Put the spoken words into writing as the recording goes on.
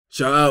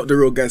Shout out the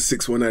real guy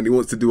 619. He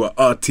wants to do a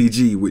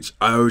RTG, which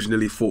I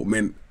originally thought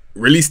meant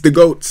release the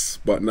goats,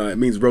 but no, it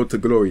means road to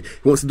glory.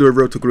 He wants to do a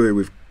road to glory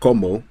with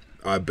Como.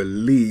 I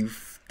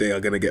believe they are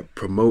going to get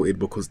promoted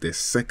because they're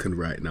second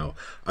right now.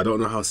 I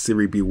don't know how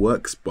Serie B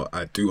works, but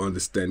I do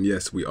understand,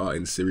 yes, we are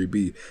in Serie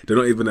B. They're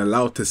not even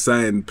allowed to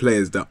sign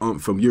players that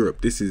aren't from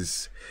Europe.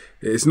 It's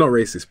not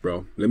racist,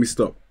 bro. Let me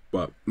stop.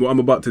 But what I'm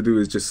about to do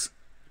is just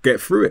get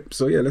through it.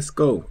 So yeah, let's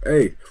go.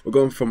 Hey, we're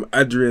going from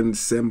Adrien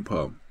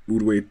Semper all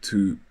the way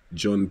to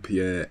John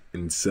Pierre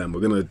and Sam.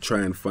 We're going to try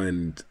and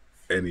find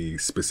any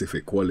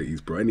specific qualities,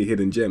 bro. Any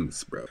hidden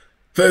gems, bro.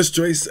 First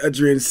choice,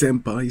 Adrien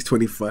Semper. He's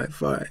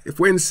 25. All right.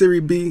 If we're in Serie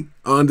B,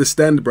 I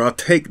understand, bro. I'll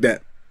take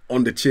that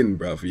on the chin,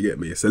 bro, if you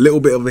get me. It's a little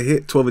bit of a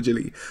hit, 12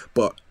 agility,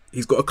 but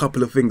he's got a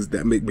couple of things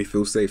that make me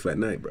feel safe at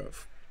night, bro.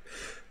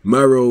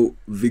 Mauro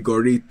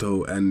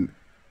Vigorito, and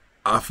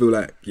I feel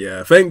like,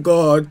 yeah, thank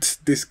God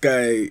this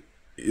guy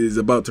is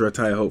about to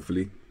retire,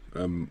 hopefully.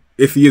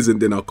 If he isn't,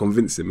 then I'll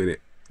convince him, innit?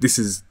 This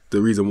is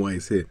the reason why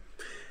he's here.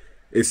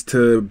 It's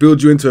to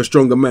build you into a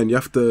stronger man. You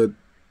have to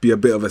be a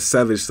bit of a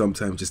savage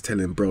sometimes. Just tell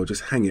him, bro,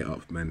 just hang it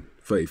up, man.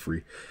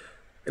 33.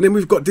 And then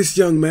we've got this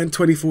young man,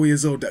 24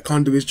 years old, that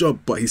can't do his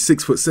job, but he's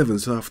 6'7",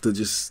 so I have to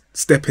just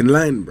step in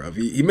line, bro.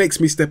 He makes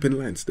me step in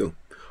line still.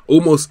 I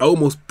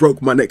almost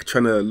broke my neck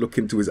trying to look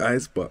into his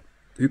eyes, but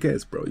who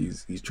cares, bro?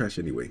 He's trash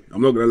anyway.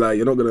 I'm not gonna lie.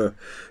 You're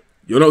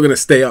not gonna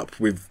stay up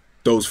with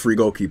those three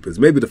goalkeepers.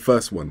 Maybe the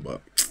first one,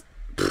 but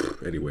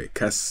anyway.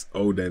 Cas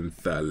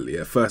Odenthal,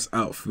 yeah, first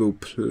outfield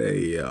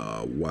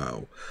player.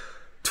 Wow,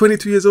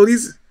 22 years old.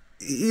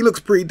 He looks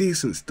pretty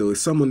decent still.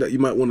 He's someone that you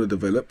might want to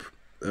develop.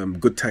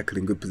 Good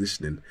tackling, good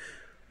positioning,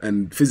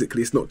 and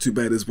physically it's not too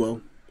bad as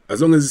well.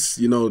 As long as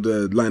you know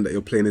the line that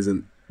you're playing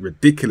isn't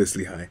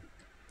ridiculously high,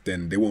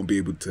 then they won't be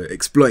able to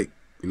exploit.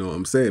 You know what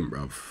I'm saying,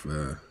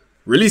 bruv?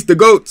 Release the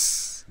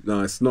goats.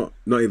 No, it's not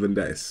even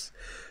that. It's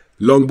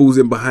long balls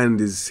in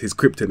behind his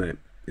kryptonite.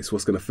 It's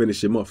what's gonna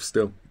finish him off.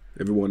 Still,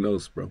 everyone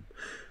knows, bro.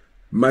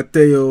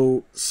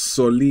 Matteo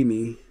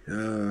Solini,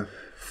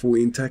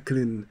 14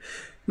 tackling.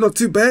 Not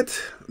too bad.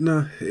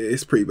 No,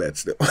 it's pretty bad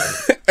still.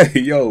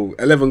 Yo,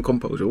 11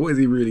 composure. What is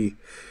he really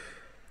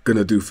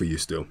gonna do for you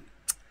still?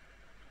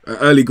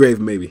 Early grave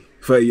maybe.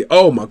 30.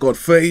 Oh my God,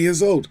 30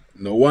 years old.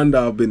 No wonder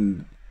I've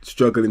been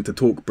struggling to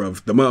talk,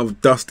 bruv. The amount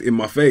of dust in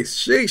my face.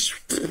 Sheesh.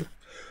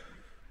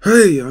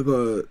 Hey, I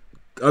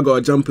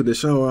gotta jump in the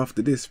shower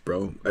after this,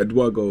 bro.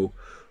 Eduardo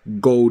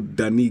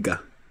Goldaniga.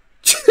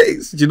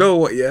 Jeez, you know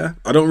what, yeah?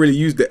 I don't really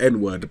use the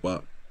N-word,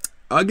 but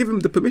I'll give him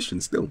the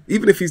permission still.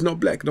 Even if he's not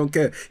black, don't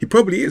care. He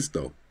probably is,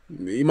 though.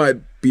 He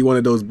might be one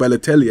of those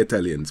Balotelli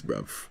Italians,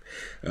 bruv.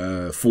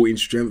 14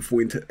 strength,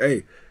 14...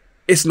 Hey,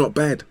 it's not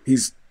bad.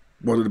 He's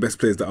one of the best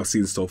players that I've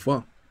seen so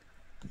far.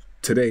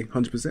 Today,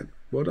 100%.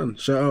 Well done.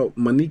 Shout out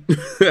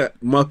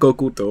Marco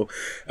Couto.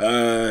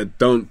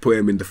 Don't put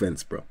him in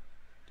defense, bro.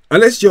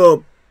 Unless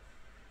you're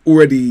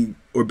already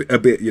a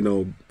bit, you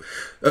know,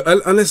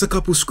 unless a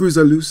couple screws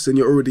are loose and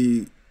you're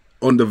already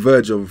on the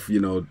verge of, you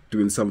know,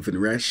 doing something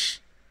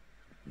rash,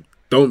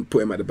 don't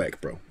put him at the back,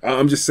 bro.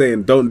 I'm just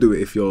saying, don't do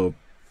it if you're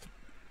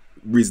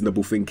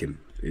reasonable thinking.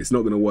 It's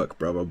not going to work,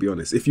 bro. I'll be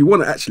honest. If you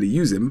want to actually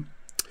use him,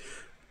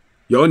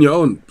 you're on your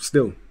own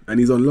still. And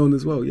he's on loan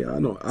as well. Yeah, I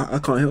know. I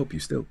can't help you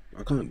still.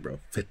 I can't, bro.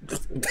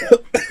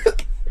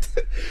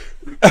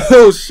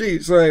 Oh,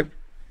 shit. Sorry.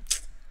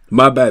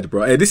 My bad,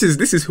 bro. Hey, this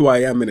is who I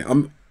am,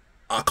 innit?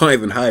 I can't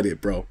even hide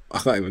it, bro. I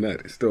can't even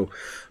hide it still.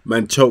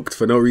 Man choked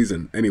for no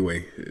reason.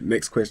 Anyway,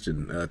 next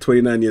question.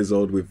 29 years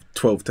old with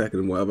 12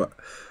 tackling and whatever.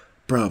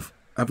 Bruv,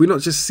 have we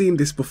not just seen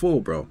this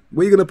before, bro?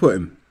 Where are you going to put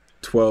him?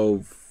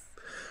 12.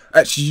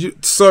 Actually,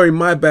 sorry,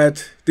 my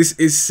bad. This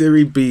is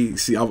Serie B.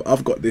 See,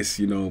 I've got this,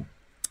 you know,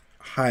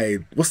 high,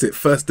 what's it,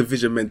 first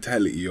division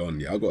mentality on.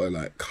 Yeah, I gotta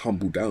like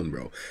humble down,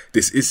 bro.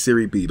 This is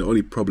Serie B. The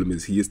only problem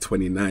is he is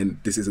 29.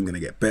 This isn't gonna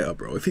get better,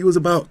 bro. If he was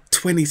about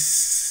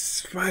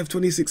 25,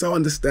 26, I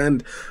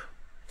understand.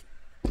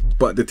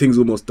 But the thing's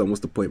almost done.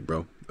 What's the point,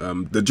 bro?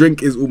 The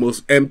drink is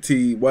almost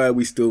empty. Why are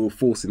we still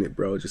forcing it,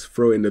 bro? Just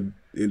throw it in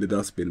the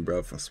dustbin,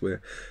 bro. I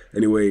swear.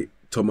 Anyway,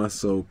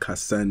 Tommaso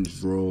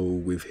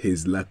Cassandro with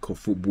his lack of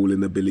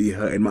footballing ability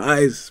hurting my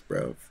eyes,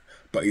 bro.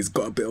 But he's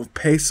got a bit of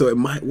pace, so it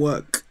might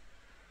work.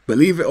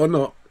 Believe it or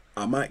not,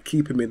 I might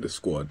keep him in the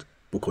squad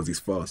because he's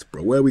fast,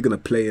 bro. Where are we going to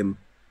play him?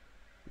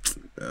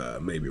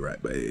 Maybe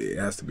right back. It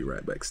has to be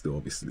right back still,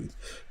 obviously.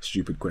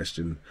 Stupid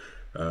question.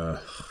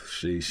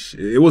 Sheesh.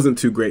 It wasn't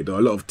too great, though.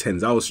 A lot of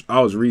 10s.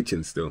 I was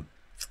reaching still.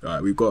 All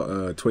right, we've got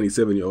a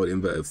 27-year-old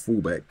inverted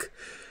fullback.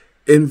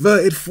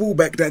 Inverted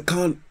fullback that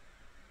can't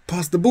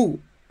pass the ball.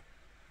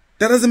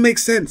 That doesn't make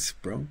sense,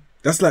 bro.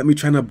 That's like me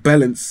trying to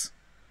balance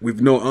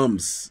with no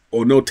arms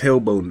or no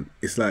tailbone.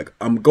 It's like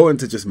I'm going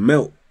to just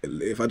melt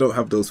if I don't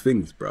have those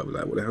things, bro.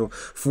 Like, what the hell?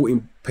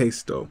 14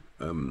 pace, though.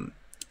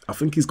 I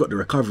think he's got the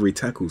recovery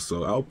tackle,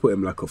 so I'll put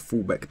him like a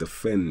fullback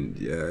defend.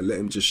 Yeah, let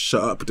him just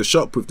shut up the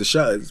shop with the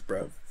shutters,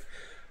 bro.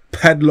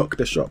 Padlock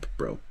the shop,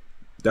 bro.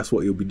 That's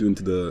what he'll be doing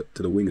to the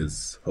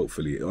wingers,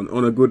 hopefully.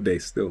 On a good day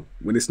still,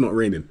 when it's not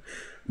raining.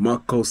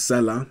 Marco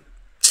Sala.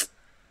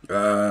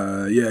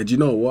 Yeah, do you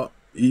know what?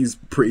 He's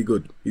pretty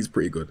good. He's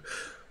pretty good.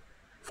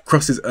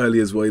 Crosses early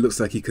as well. He looks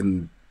like he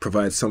can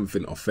provide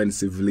something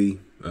offensively.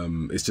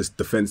 It's just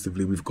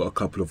defensively, we've got a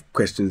couple of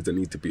questions that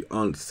need to be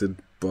answered,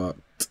 but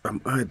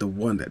am I the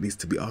one that needs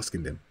to be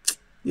asking them?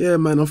 Yeah,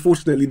 man,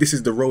 unfortunately, this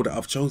is the role that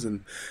I've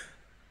chosen.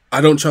 I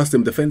don't trust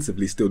him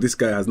defensively still. This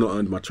guy has not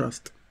earned my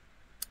trust.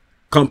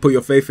 Can't put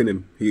your faith in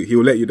him. He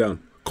will let you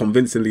down.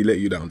 Convincingly let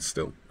you down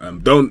still.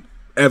 Don't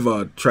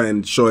ever try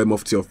and show him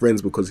off to your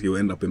friends because he'll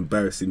end up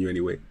embarrassing you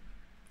anyway.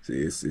 See,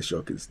 it's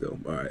shocking still.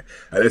 All right.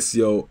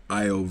 Alessio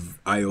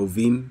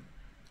Iovine.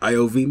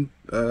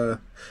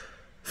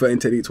 13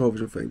 technique, 12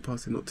 vision, 13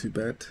 passing, not too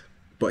bad.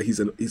 But he's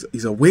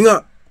a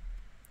winger.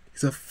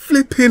 He's a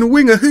flipping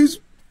winger. Who's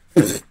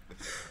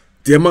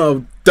the amount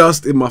of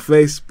dust in my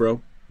face,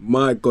 bro?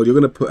 My God, you're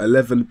gonna put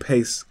 11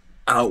 pace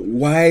out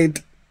wide.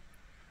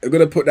 You're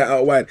gonna put that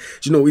out wide.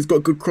 Do you know he's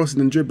got good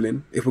crossing and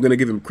dribbling? If we're gonna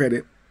give him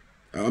credit,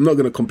 I'm not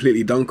gonna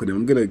completely dunk on him.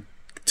 I'm gonna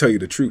tell you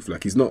the truth.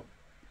 Like, he's not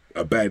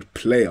a bad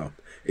player.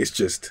 It's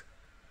just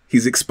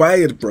he's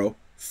expired, bro.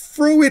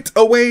 Throw it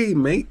away,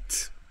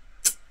 mate.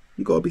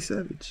 You gotta be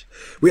savage.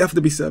 We have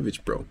to be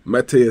savage, bro.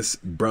 Matthias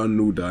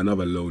Brownuda,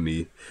 another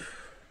loanee.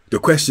 The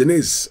question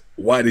is,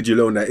 why did you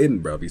loan that in,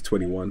 bro? He's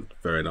 21.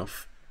 Fair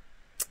enough.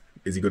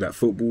 Is he good at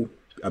football?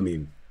 I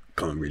mean,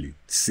 can't really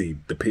see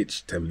the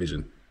pitch. 10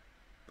 vision.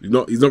 He's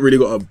not really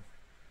got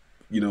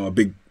a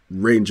big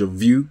range of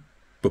view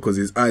because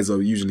his eyes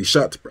are usually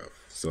shut, bro.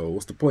 So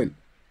what's the point?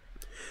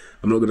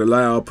 I'm not gonna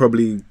lie. I'll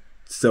probably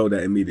sell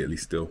that immediately.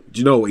 Still, do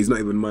you know what? He's not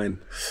even mine.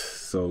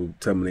 So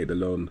terminate the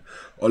loan.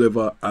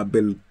 Oliver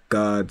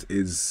Abelgard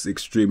is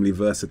extremely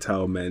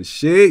versatile, man.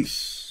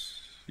 Sheesh.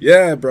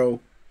 Yeah, bro.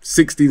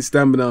 16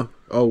 stamina.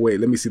 Oh wait,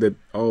 let me see the.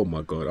 Oh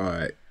my God. All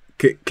right.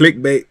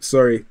 Clickbait.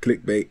 Sorry,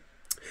 clickbait.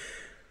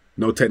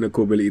 No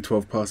technical ability.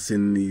 12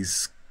 passing.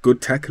 He's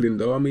good tackling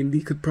though. I mean,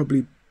 he could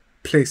probably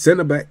play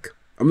centre back.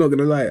 I'm not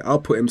gonna lie. I'll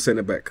put him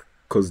centre back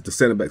because the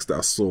centre backs that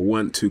I saw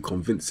weren't too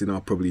convincing.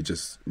 I'll probably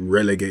just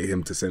relegate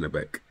him to centre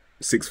back.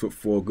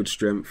 6'4", good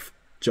strength,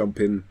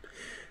 jumping.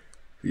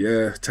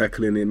 Yeah,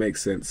 tackling, it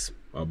makes sense.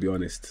 I'll be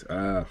honest.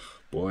 Ah,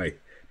 boy.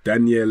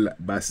 Daniel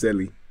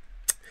Baselli.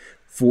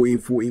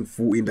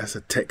 14. That's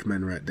a tech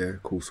man right there.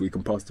 Cool, so he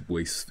can pass the ball.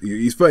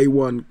 He's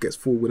 31, gets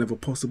forward whenever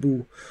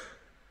possible.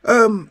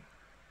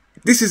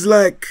 This is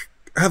like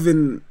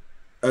having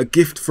a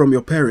gift from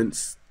your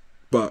parents,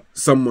 but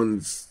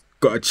someone's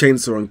got a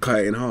chainsaw and cut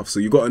it in half. So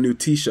you got a new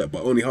t-shirt,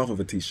 but only half of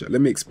a t-shirt. Let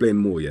me explain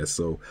more, yeah?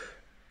 So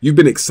you've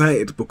been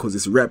excited because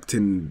it's wrapped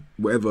in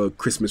whatever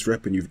Christmas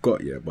wrapping you've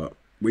got, yeah? But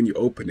when you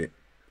open it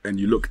and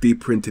you look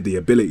deeper into the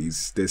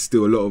abilities, there's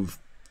still a lot of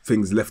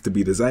things left to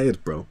be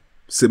desired, bro.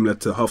 Similar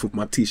to half of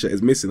my t-shirt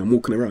is missing. I'm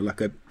walking around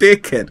like a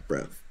dickhead,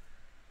 bro.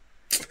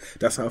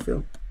 That's how I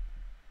feel.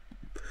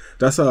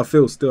 That's how I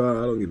feel still. I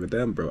don't give a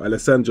damn, bro.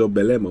 Alessandro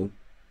Belemo,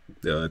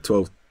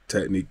 12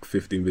 technique,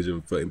 15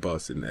 vision, 13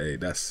 passing. Hey,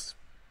 that's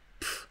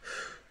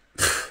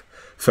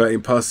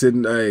 13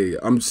 passing. Hey,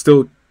 I'm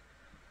still,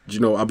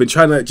 I've been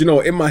trying to,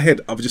 in my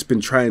head, I've just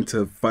been trying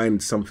to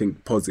find something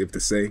positive to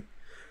say.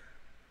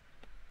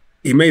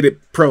 He made it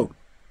pro.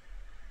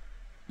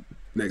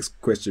 Next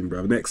question,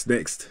 bro. Next,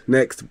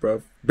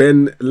 bro.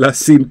 Ben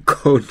Lassine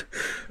Cone.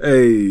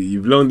 Hey,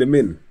 you've loaned him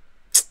in.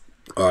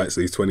 Alright,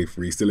 so he's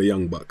 23. Still a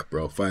young buck,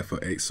 bro.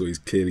 5'8", so he's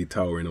clearly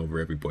towering over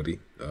everybody.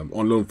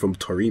 On loan from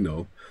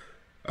Torino.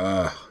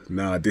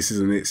 Nah, this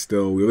isn't it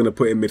still. We're going to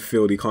put him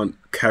midfield. He can't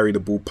carry the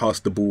ball, pass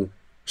the ball,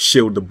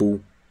 shield the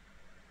ball.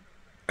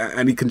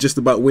 And he can just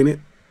about win it.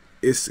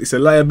 It's a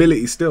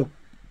liability still.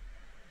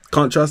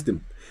 Can't trust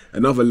him.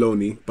 Another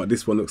loanee, but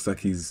this one looks like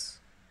he's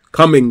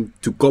coming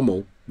to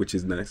Como, which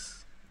is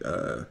nice.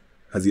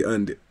 Has he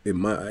earned it in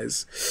my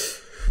eyes?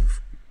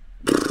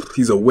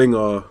 He's a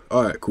winger.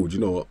 Alright, cool. Do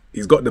you know what?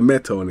 He's got the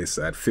meta on his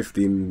side.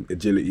 15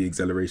 agility,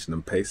 acceleration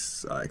and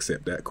pace. I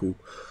accept that. Cool.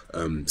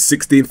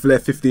 16 flair,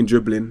 15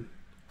 dribbling.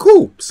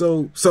 Cool.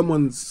 So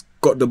someone's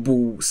got the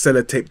ball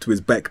sellotaped to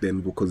his back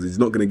then because he's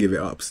not going to give it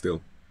up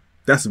still.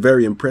 That's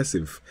very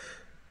impressive.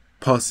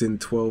 Passing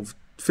 12,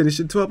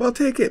 finishing 12. I'll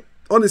take it.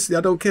 Honestly,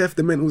 I don't care if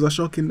the mentals are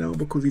shocking now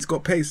because he's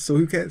got pace. So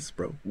who cares,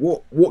 bro?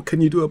 What can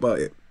you do about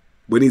it?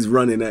 When he's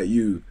running at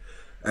you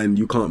and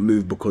you can't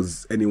move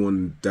because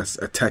anyone that's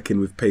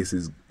attacking with pace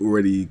has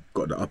already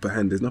got the upper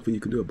hand, there's nothing you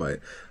can do about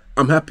it.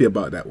 I'm happy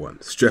about that one.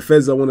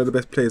 Strefezza, one of the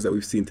best players that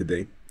we've seen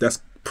today.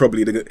 That's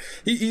probably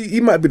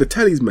he might be the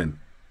talisman.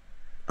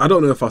 I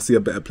don't know if I'll see a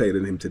better player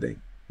than him today.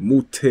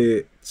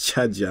 Mute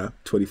Chadja,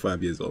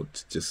 25 years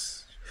old.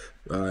 Just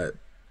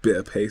bit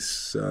of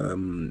pace,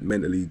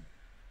 mentally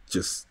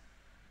just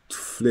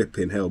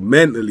flipping hell.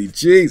 Mentally,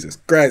 Jesus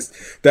Christ,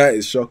 that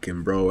is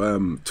shocking,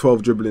 bro.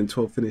 12 dribbling,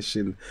 12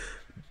 finishing.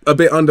 A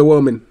bit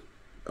underwhelming.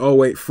 Oh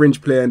wait,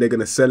 fringe player and they're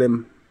gonna sell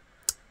him.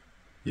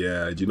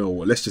 Yeah, do you know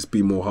what? Let's just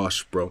be more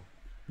harsh, bro.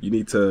 You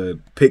need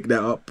to pick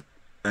that up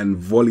and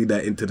volley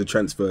that into the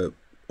transfer,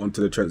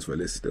 onto the transfer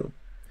list still.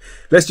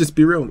 Let's just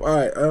be real. All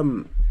right,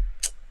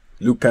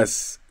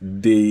 Lucas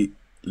da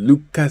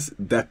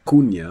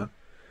Cunha,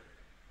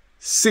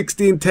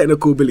 16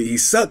 technical ability. He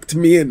sucked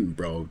me in,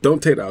 bro.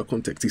 Don't take that out of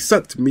context. He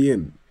sucked me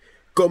in.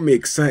 Got me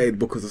excited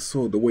because I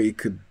saw the way he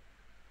could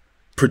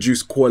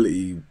produce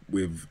quality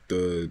with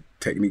the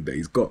technique that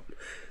he's got.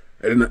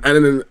 And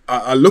then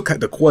I look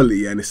at the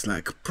quality and it's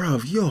like,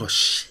 bruv, you're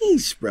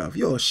sheesh, bruv.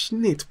 You're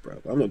schnit,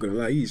 bruv. I'm not going to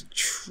lie. He's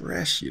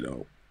trash, you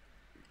know.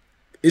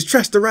 Is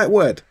trash the right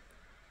word?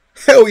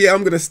 Hell yeah,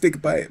 I'm going to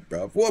stick by it,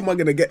 bruv. What am I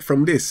going to get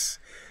from this?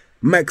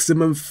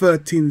 Maximum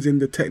 13s in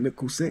the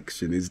technical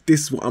section. Is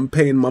this what I'm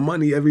paying my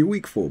money every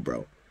week for,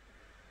 bro?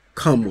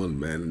 Come on,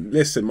 man.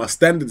 Listen, my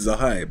standards are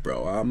high,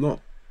 bro.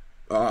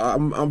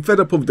 I'm fed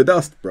up of the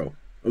dust, bro.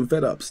 I'm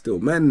fed up still.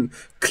 Man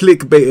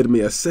clickbaited me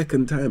a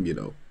second time, you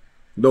know.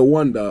 No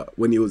wonder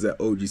when he was at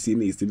OGC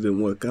Nice, it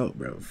didn't work out,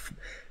 bro.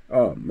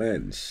 Oh,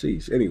 man,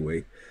 sheesh.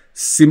 Anyway,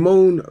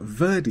 Simone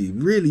Verdi.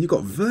 Really? You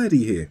got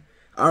Verdi here?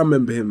 I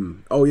remember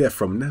him. Oh, yeah,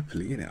 from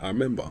Napoli, innit? I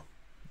remember.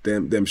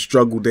 Them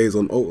struggle days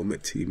on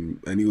Ultimate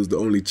Team, and he was the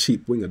only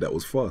cheap winger that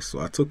was fast, so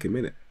I took him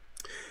in it.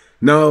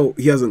 Now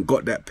he hasn't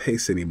got that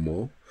pace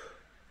anymore.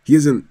 He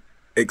isn't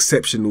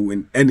exceptional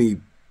in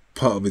any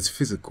part of his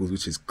physicals,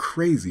 which is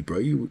crazy,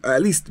 bro.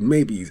 At least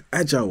maybe he's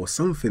agile or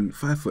something.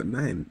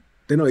 5'9".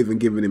 They're not even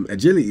giving him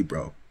agility,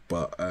 bro.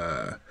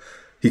 But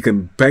he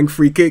can bang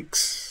free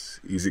kicks.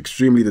 He's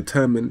extremely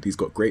determined. He's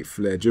got great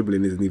flair.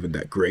 Dribbling isn't even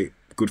that great.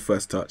 Good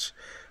first touch,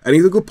 and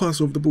he's a good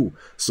passer of the ball.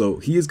 So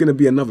he is going to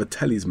be another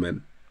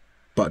talisman.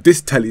 But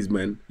this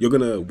talisman, you're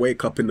going to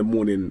wake up in the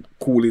morning,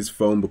 call his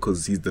phone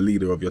because he's the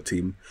leader of your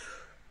team.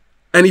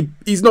 And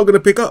he's not going to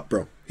pick up,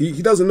 bro.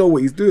 He doesn't know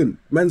what he's doing.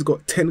 Man's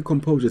got 10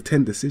 composure,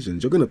 10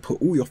 decisions. You're going to put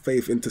all your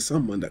faith into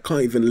someone that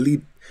can't even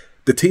lead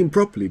the team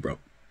properly, bro.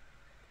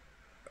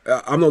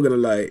 I'm not going to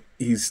lie.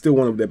 He's still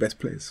one of their best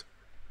players.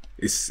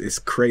 It's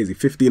crazy.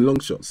 15 long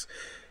shots.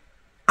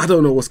 I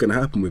don't know what's going to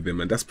happen with him,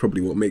 and that's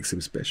probably what makes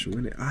him special,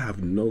 innit? I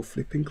have no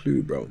flipping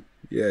clue, bro.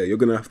 Yeah, you're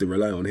going to have to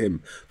rely on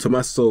him.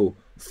 Tommaso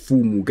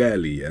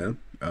Fumugali,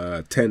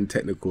 yeah? 10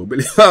 technical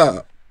ability.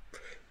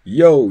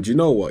 Yo, do you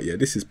know what? Yeah,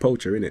 this is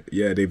poacher, innit?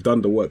 Yeah, they've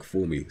done the work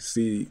for me.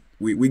 See,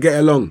 we get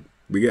along.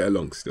 We get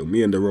along still.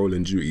 Me and the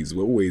rolling duties,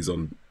 we're always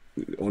on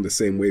the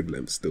same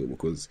wavelength still,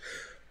 because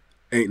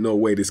ain't no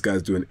way this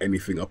guy's doing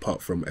anything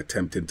apart from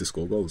attempting to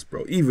score goals,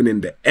 bro. Even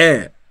in the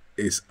air,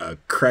 it's a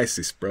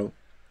crisis, bro.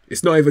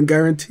 It's not even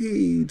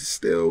guaranteed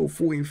still.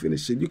 14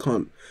 finishing. You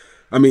can't.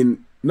 I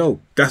mean,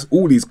 no, that's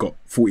all he's got,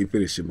 14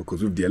 finishing,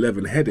 because with the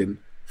 11 heading,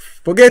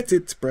 forget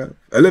it, bro.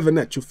 11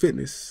 natural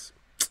fitness.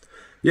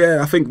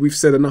 Yeah, I think we've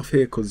said enough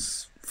here,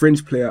 because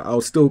fringe player, I'll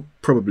still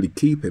probably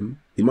keep him.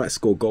 He might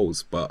score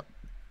goals, but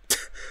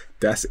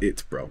that's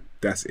it, bro.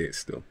 That's it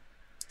still.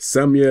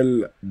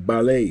 Samuel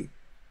Ballet.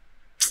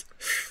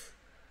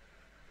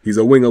 He's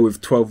a winger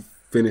with 12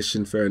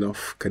 finishing, fair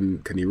enough.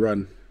 Can he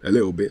run a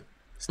little bit?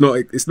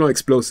 It's not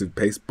explosive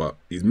pace, but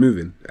he's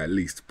moving at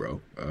least,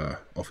 bro.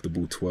 Off the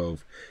ball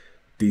 12.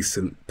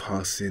 Decent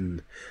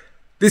passing.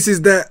 This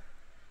is that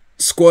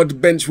squad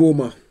bench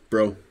warmer,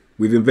 bro.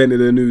 We've invented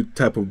a new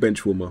type of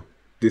bench warmer.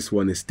 This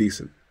one is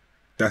decent.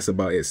 That's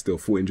about it still.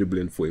 14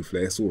 dribbling, 14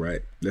 flair. It's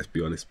alright. Let's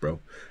be honest,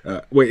 bro.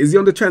 Wait, is he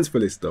on the transfer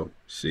list though?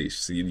 Sheesh.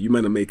 See, you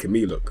men are making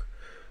me look.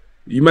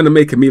 You men are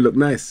making me look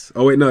nice.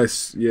 Oh wait, no,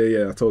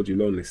 yeah, I told you,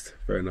 loan list.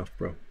 Fair enough,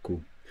 bro.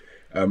 Cool.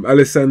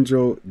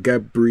 Alessandro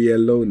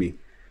Gabrielloni,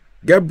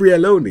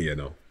 you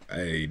know.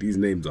 Hey, these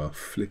names are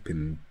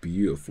flipping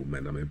beautiful,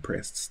 man. I'm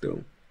impressed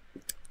still.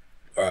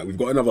 Alright, we've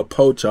got another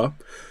poacher.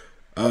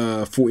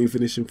 14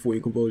 finishing,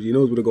 14 composure. He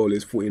knows what the goal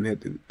is. 14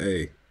 heading.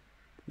 Hey,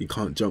 he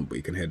can't jump, but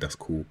he can head. That's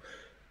cool.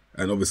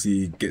 And obviously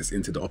he gets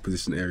into the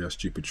opposition area.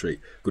 Stupid trait.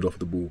 Good off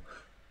the ball.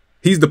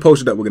 He's the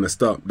poacher that we're going to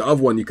start. The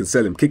other one, you can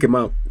sell him. Kick him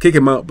out. Kick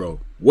him out,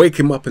 bro. Wake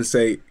him up and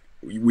say,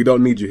 we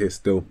don't need you here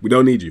still. We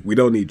don't need you. We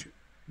don't need you.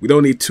 We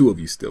don't need two of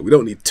you still. We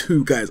don't need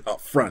two guys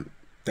up front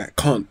that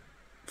can't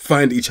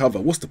find each other.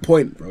 What's the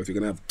point, bro? If you're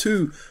going to have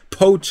two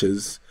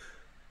poachers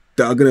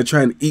that are going to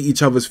try and eat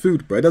each other's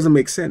food, bro. It doesn't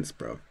make sense,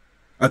 bro.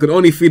 I can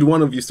only feed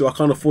one of you still. I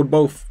can't afford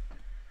both.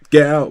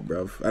 Get out,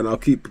 bro. And I'll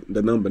keep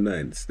the number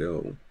 9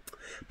 still.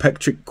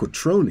 Patrick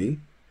Cotroni,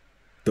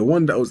 the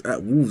one that was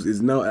at Wolves,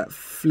 is now at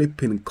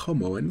flipping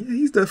Como. And yeah,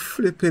 he's the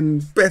flipping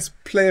best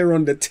player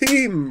on the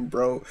team,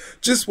 bro.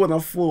 Just when I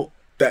thought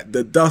that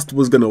the dust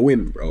was going to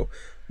win, bro.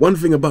 One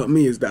thing about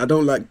me is that I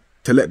don't like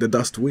to let the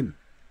dust win.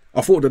 I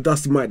thought the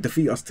dust might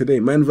defeat us today.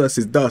 Man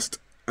versus dust.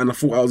 And I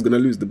thought I was going to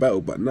lose the battle.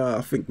 But nah,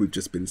 I think we've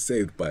just been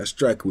saved by a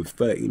striker with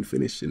 13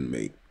 finishing,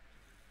 mate.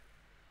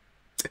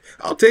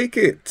 I'll take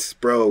it,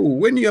 bro.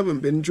 When you haven't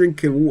been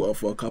drinking water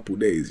for a couple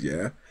days,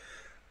 yeah,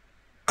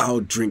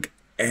 I'll drink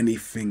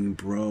anything,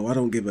 bro. I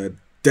don't give a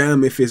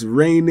damn if it's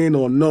raining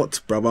or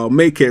not, bro. I'll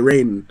make it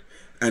rain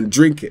and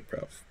drink it,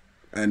 bro.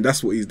 And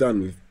that's what he's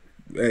done with.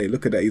 Hey,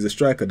 look at that. He's a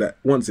striker that,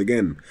 once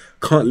again,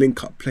 can't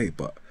link up play.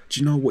 But do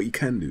you know what he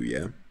can do,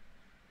 yeah?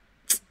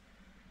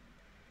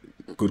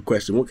 Good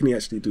question. What can he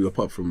actually do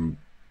apart from,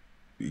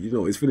 you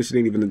know, his finishing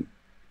ain't even...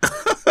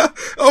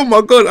 Oh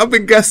my God, I've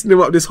been gassing him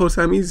up this whole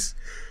time. He's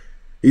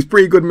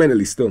pretty good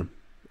mentally still.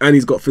 And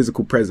he's got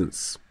physical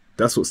presence.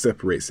 That's what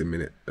separates him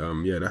in it.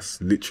 Yeah,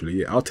 that's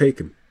literally it. I'll take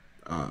him.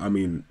 I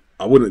mean,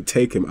 I wouldn't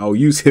take him. I'll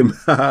use him.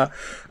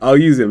 I'll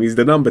use him. He's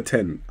the number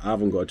 10. I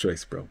haven't got a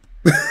choice, bro.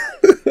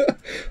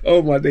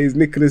 Oh my days,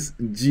 Nicholas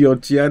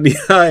Giorgiani.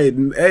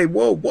 Hey,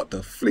 whoa, what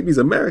the flip? He's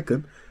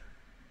American.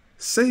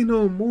 Say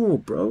no more,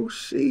 bro.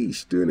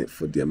 Sheesh, doing it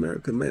for the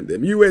American men.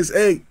 Them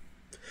USA.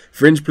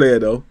 Fringe player,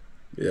 though.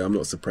 Yeah, I'm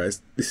not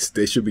surprised.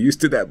 They should be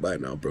used to that by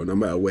now, bro. No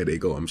matter where they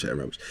go, I'm chatting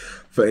rubbish.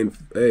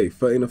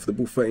 13 off the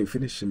ball, 13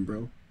 finishing,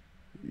 bro.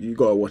 You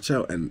got to watch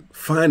out. And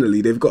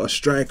finally, they've got a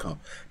striker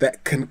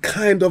that can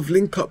kind of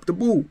link up the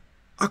ball.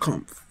 I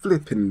can't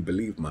flipping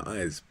believe my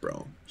eyes,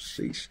 bro.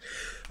 Sheesh.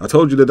 I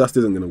told you the Dust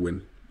isn't going to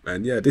win.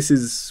 And yeah, this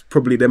is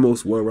probably their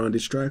most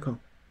well-rounded striker.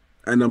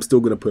 And I'm still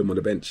going to put him on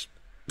the bench.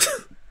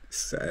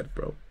 Sad,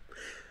 bro.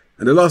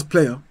 And the last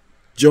player,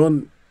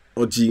 John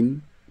or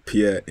Jean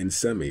Pierre in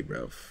semi,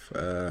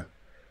 bruv.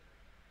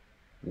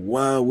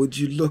 Wow, would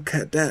you look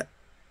at that?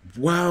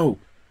 Wow.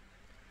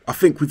 I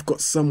think we've got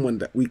someone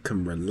that we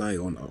can rely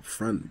on up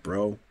front,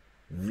 bro.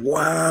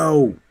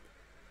 Wow.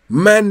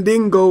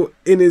 Mandingo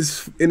in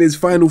his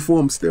final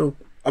form still.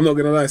 I'm not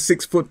gonna lie,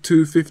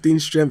 6'2", 15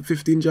 strength,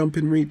 15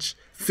 jumping reach,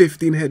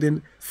 15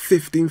 heading,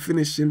 15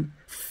 finishing,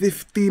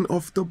 15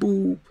 off the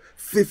ball,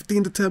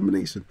 15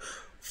 determination.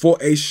 For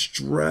a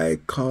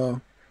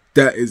striker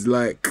that is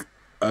like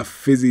a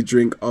fizzy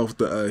drink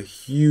after a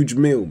huge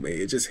meal,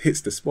 mate. It just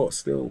hits the spot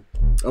still.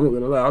 I'm not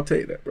gonna lie, I'll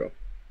take that, bro.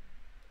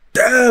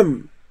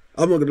 Damn!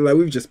 I'm not gonna lie,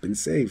 we've just been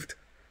saved.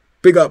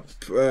 Big up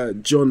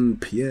John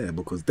Pierre,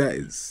 because that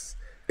is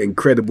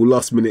incredible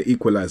last minute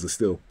equaliser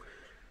still.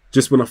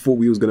 Just when I thought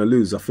we was gonna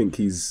lose, I think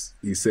he's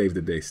saved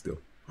the day still.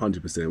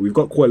 100%. We've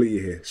got quality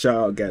here. Shout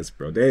out Gaz,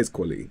 bro. There is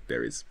quality.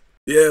 There is.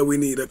 Yeah, we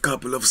need a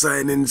couple of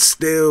signings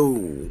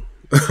still.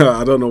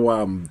 I don't know why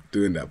I'm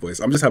doing that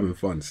voice. I'm just having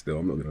fun still.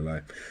 I'm not going to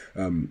lie.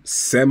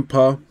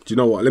 Semper. Do you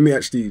know what? Let me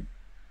actually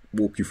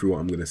walk you through what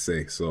I'm going to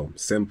say. So,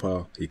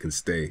 Semper, he can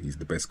stay. He's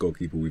the best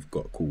goalkeeper we've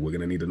got. Cool. We're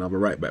going to need another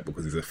right back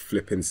because he's a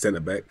flipping centre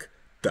back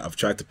that I've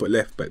tried to put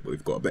left back, but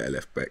we've got a better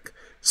left back.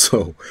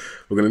 So,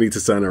 we're going to need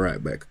to sign a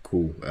right back.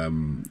 Cool.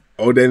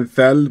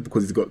 Odenthal,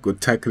 because he's got good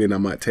tackling, I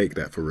might take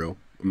that for real.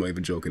 I'm not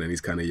even joking, and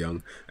he's kind of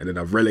young. And then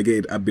I've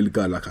relegated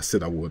Abilga like I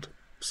said I would.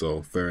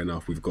 So, fair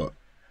enough. We've got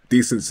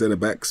decent centre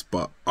backs,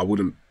 but I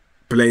wouldn't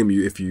blame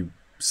you if you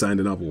signed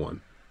another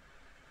one.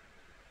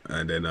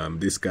 And then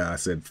this guy, I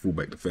said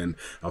fullback defend.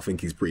 I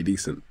think he's pretty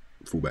decent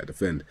fullback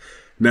defend.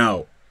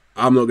 Now,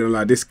 I'm not gonna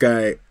lie, this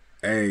guy,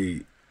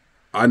 hey,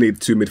 I need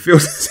 2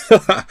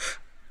 midfielders.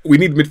 We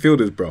need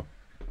midfielders, bro.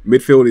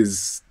 Midfield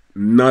is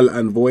null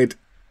and void.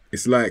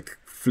 It's like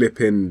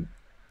flipping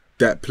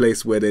that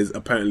place where there's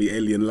apparently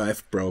alien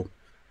life, bro.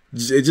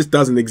 It just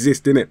doesn't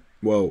exist, innit?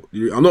 Well,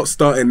 I'm not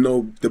starting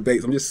no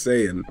debates. I'm just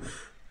saying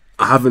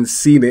I haven't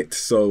seen it,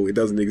 so it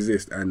doesn't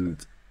exist.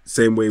 And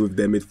same way with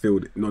their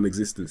midfield,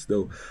 non-existent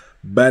still.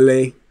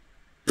 Ballet,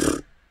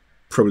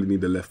 probably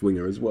need a left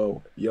winger as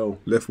well. Yo,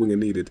 left winger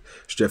needed.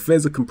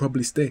 Strefeza can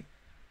probably stay.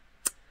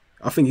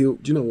 I think do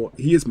you know what?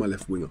 He is my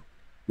left winger.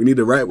 We need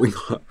a right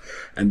winger.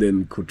 And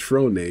then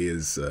Cotrone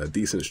is a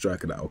decent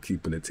striker that I'll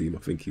keep in the team. I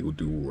think he will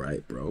do all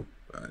right, bro.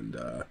 And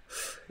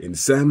in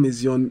Sam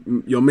is your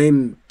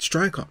main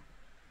striker.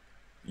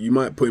 You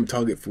might put him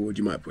target forward,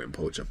 you might put him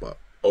poacher, but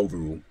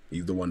overall,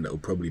 he's the one that will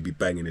probably be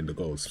banging in the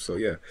goals. So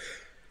yeah,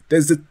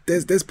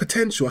 there's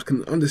potential. I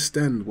can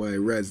understand why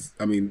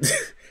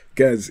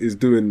Gaz is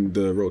doing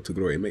the road to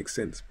glory. It makes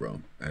sense,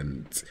 bro.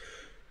 And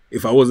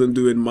if I wasn't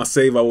doing my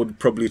save, I would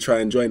probably try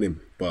and join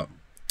him. But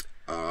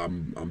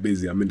I'm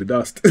busy. I'm in the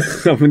dust.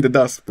 I'm in the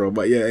dust, bro.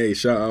 But yeah, hey,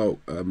 shout out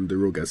the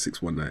real Gaz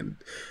 619,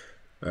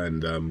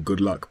 and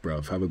good luck,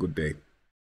 bro. Have a good day.